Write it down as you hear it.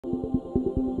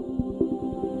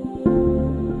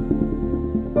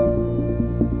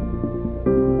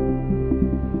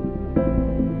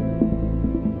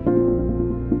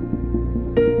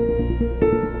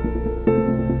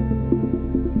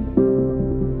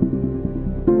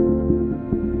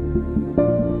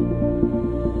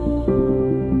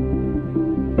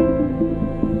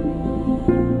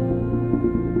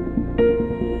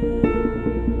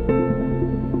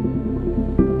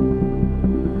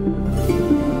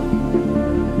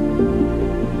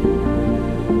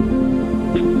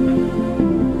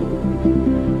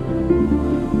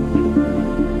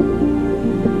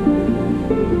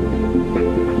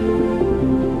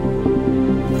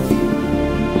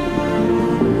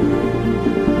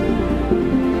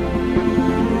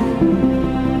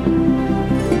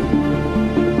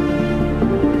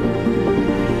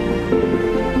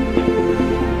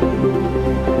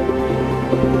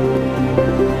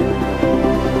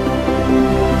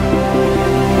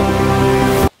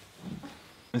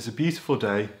It's a beautiful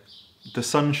day, the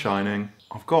sun's shining.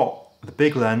 I've got the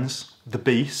big lens, the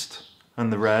beast,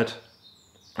 and the red.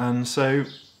 And so,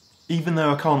 even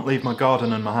though I can't leave my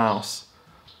garden and my house,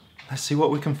 let's see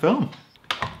what we can film.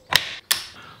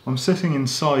 I'm sitting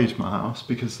inside my house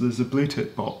because there's a blue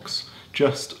tick box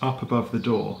just up above the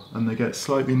door, and they get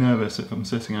slightly nervous if I'm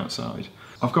sitting outside.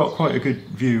 I've got quite a good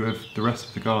view of the rest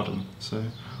of the garden, so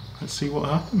let's see what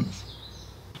happens.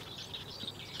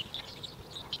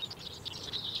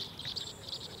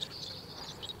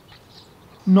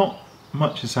 Not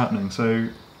much is happening, so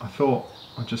I thought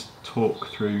I'd just talk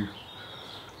through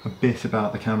a bit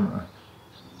about the camera.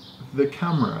 The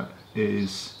camera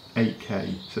is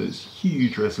 8K, so it's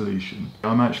huge resolution.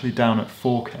 I'm actually down at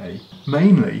 4K,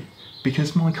 mainly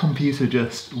because my computer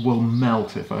just will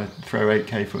melt if I throw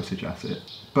 8K footage at it.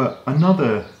 But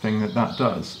another thing that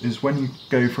does is when you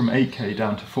go from 8K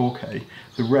down to 4K,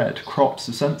 the red crops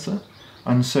the sensor,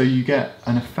 and so you get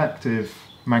an effective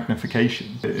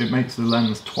magnification. It makes the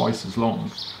lens twice as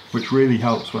long, which really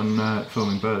helps when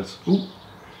filming birds. Ooh,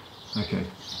 okay,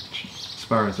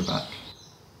 sparrows are back.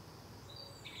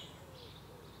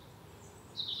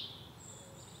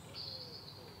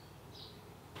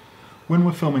 When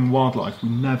we're filming wildlife, we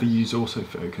never use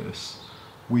autofocus.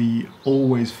 We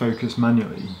always focus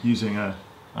manually using a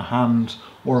hand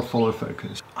or a follow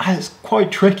focus. And it's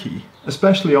quite tricky,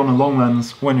 especially on a long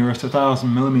lens when you're at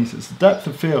 1000mm. The depth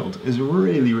of field is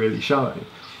really shallow.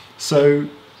 So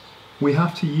we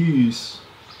have to use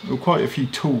quite a few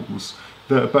tools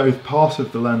that are both part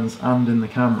of the lens and in the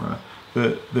camera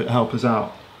that help us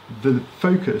out. The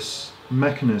focus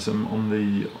mechanism on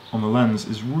the lens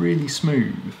is really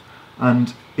smooth,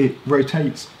 and it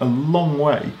rotates a long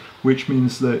way, which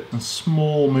means that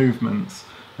small movements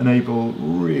enable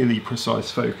really precise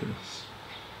focus.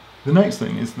 The next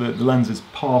thing is that the lens is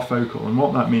parfocal, and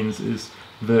what that means is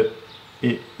that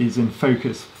it is in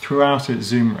focus throughout its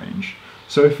zoom range.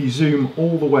 So if you zoom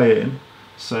all the way in,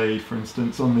 say for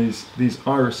instance on these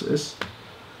irises,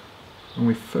 and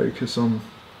we focus on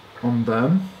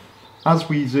them, as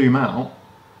we zoom out,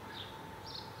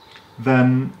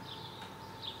 then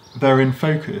they're in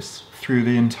focus through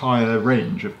the entire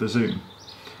range of the zoom.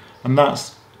 And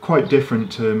that's quite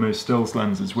different to most stills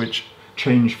lenses, which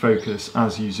change focus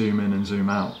as you zoom in and zoom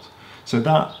out. So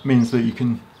that means that you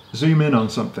can zoom in on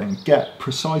something, get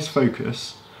precise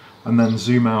focus, and then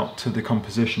zoom out to the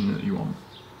composition that you want.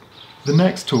 The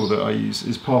next tool that I use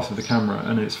is part of the camera,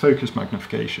 and it's focus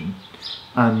magnification.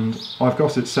 And I've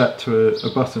got it set to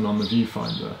a button on the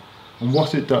viewfinder. And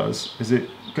what it does is it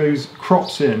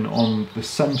crops in on the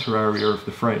center area of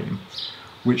the frame,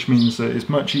 which means that it's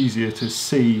much easier to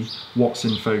see what's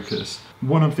in focus.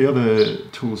 One of the other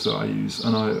tools that I use,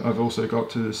 and I've also got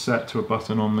to set to a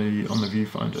button on the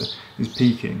viewfinder, is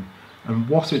peaking. And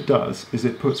what it does is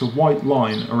it puts a white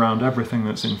line around everything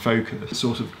that's in focus. It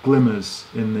sort of glimmers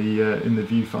in the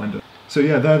viewfinder. So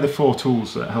yeah, they're the 4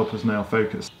 tools that help us nail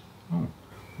focus. Oh,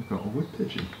 we've got a wood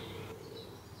pigeon.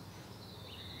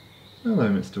 Hello,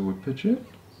 Mr. Wood Pigeon.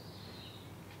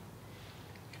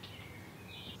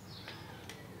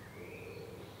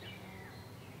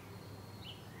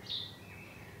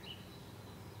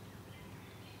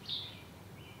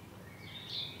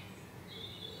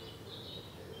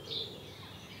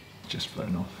 Just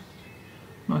flown off.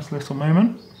 Nice little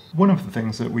moment. One of the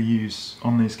things that we use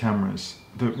on these cameras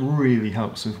that really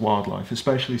helps with wildlife,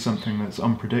 especially something that's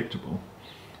unpredictable,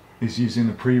 is using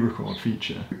the pre-record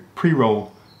feature.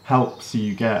 Pre-roll helps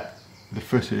you get the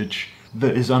footage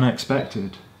that is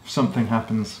unexpected. If something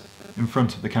happens in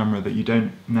front of the camera that you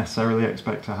don't necessarily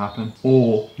expect to happen,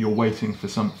 or you're waiting for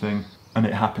something and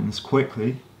it happens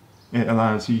quickly, it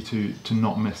allows you to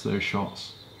not miss those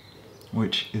shots,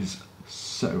 which is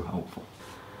so helpful.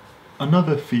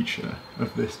 Another feature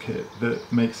of this kit that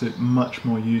makes it much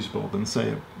more usable than,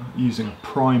 say, using a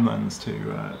prime lens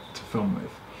to film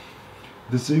with,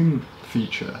 the zoom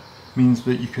feature means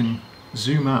that you can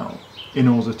zoom out in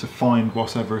order to find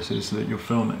whatever it is that you're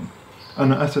filming.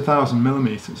 And at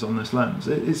 1000mm on this lens,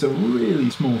 it's a really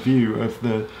small view of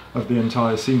the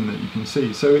entire scene that you can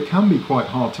see, so it can be quite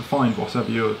hard to find whatever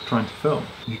you're trying to film.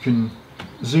 You can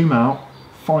zoom out,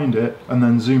 find it, and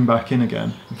then zoom back in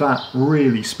again. That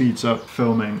really speeds up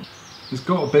filming. It's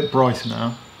got a bit brighter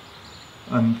now,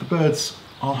 and the birds,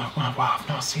 oh wow, I've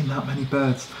not seen that many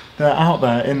birds. They're out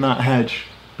there in that hedge,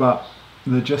 but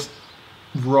they're just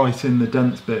right in the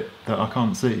dense bit that I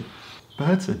can't see.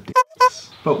 Birds are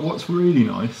dicks. But what's really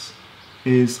nice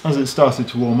is, as it started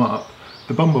to warm up,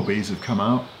 the bumblebees have come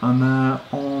out and they're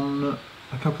on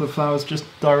a couple of flowers just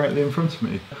directly in front of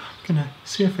me. I'm gonna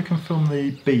see if I can film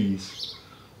the bees.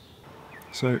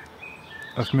 So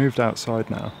I've moved outside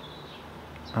now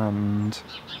and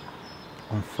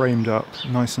I'm framed up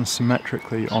nice and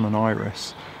symmetrically on an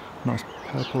iris. Nice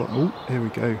purple. Oh, here we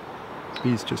go.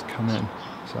 Bees just come in.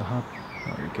 So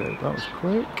there we go. That was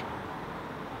quick.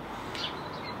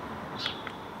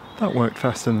 That worked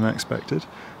faster than expected.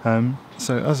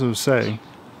 So as I was saying,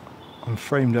 I'm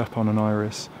framed up on an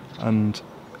iris and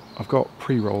I've got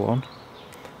pre-roll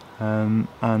on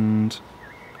and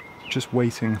just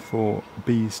waiting for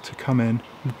bees to come in.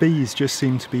 The bees just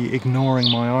seem to be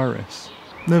ignoring my iris.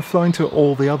 They're flying to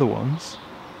all the other ones,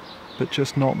 but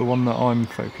just not the one that I'm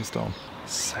focused on.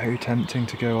 So tempting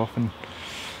to go off and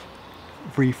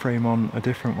reframe on a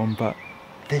different one, but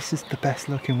this is the best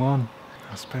looking one.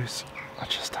 I suppose I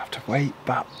just have to wait,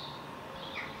 but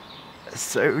it's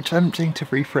so tempting to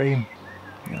reframe.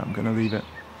 Yeah, I'm gonna leave it.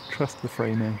 Trust the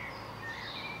framing.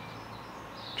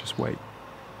 Just wait.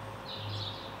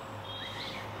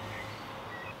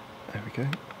 There we go.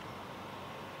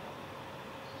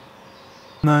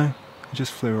 No, it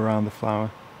just flew around the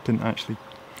flower. Didn't actually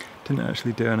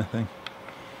do anything.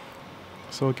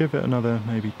 So I'll give it another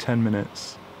maybe 10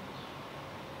 minutes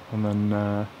and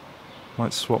then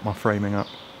might swap my framing up.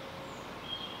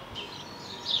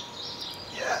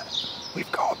 Yeah,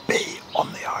 we've got a bee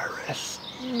on the iris.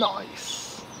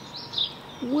 Nice.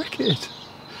 Wicked.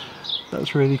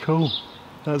 That's really cool.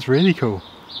 That's really cool.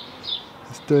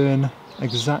 It's doing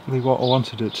exactly what I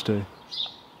wanted it to do.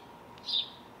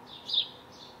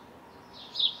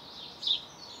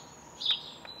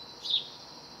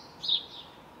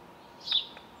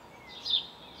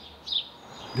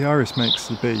 The iris makes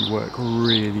the bee work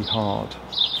really hard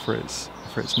for its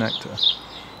nectar.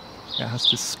 It has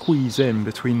to squeeze in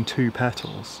between two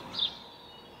petals.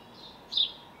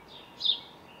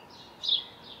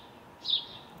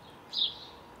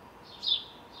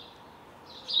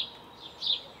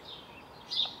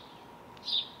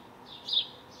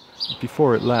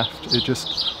 Before it left, it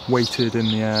just waited in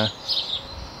the air,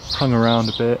 hung around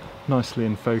a bit, nicely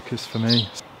in focus for me.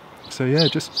 So yeah,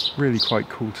 just really quite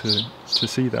cool to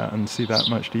see that and see that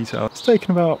much detail. It's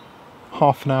taken about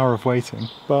half an hour of waiting,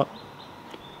 but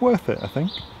worth it, I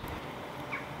think.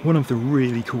 One of the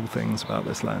really cool things about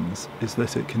this lens is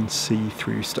that it can see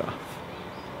through stuff.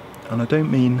 And I don't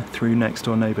mean through next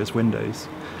door neighbours' windows.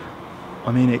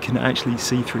 I mean it can actually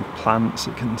see through plants,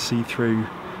 it can see through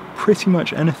pretty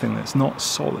much anything that's not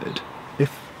solid.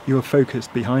 If you're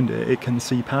focused behind it, it can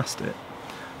see past it.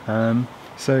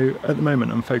 So at the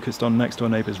moment I'm focused on next door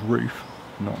neighbour's roof,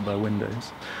 not their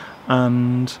windows,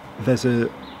 and there's a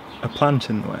plant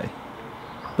in the way,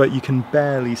 but you can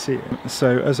barely see it.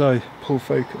 So as I pull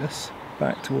focus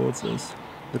back towards us,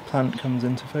 the plant comes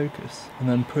into focus, and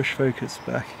then push focus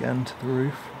back again to the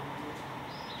roof.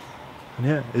 And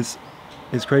yeah,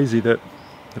 it's crazy that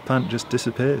the plant just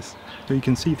disappears. So you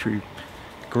can see through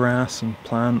grass and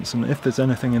plants, and if there's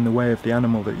anything in the way of the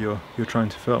animal that you're trying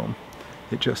to film,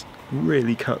 it just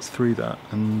really cuts through that.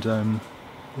 And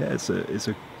yeah, it's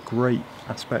a great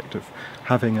aspect of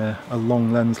having a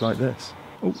long lens like this.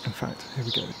 Oh, in fact, here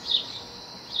we go.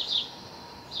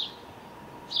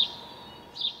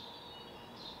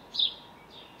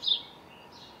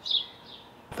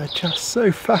 They're just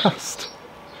so fast.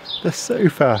 They're so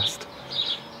fast.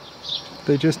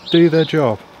 They just do their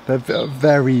job. They're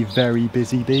very, very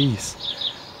busy bees.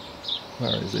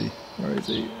 Where is he? Where is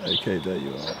he? Okay, there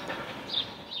you are.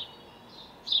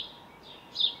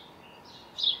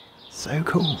 So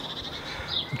cool.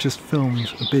 I've just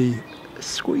filmed a bee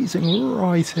squeezing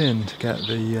right in to get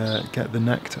the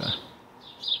nectar.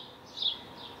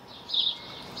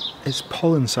 Its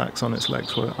pollen sacs on its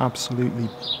legs were absolutely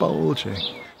bulging.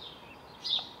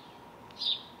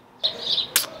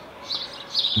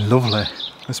 Lovely.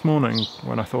 This morning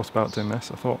when I thought about doing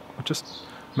this, I thought I'd just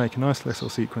make a nice little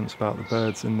sequence about the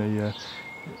birds in the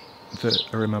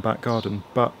that are in my back garden,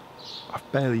 but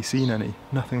I've barely seen any.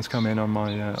 Nothing's come in on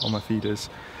my feeders,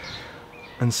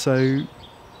 and so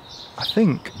I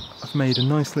think I've made a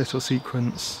nice little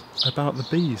sequence about the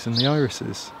bees and the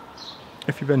irises.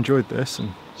 If you've enjoyed this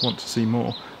and want to see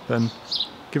more, then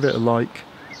give it a like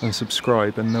and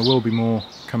subscribe, and there will be more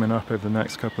coming up over the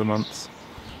next couple of months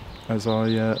as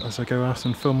I go out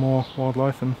and film more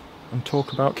wildlife and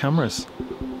talk about cameras.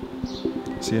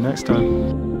 See you next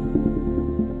time.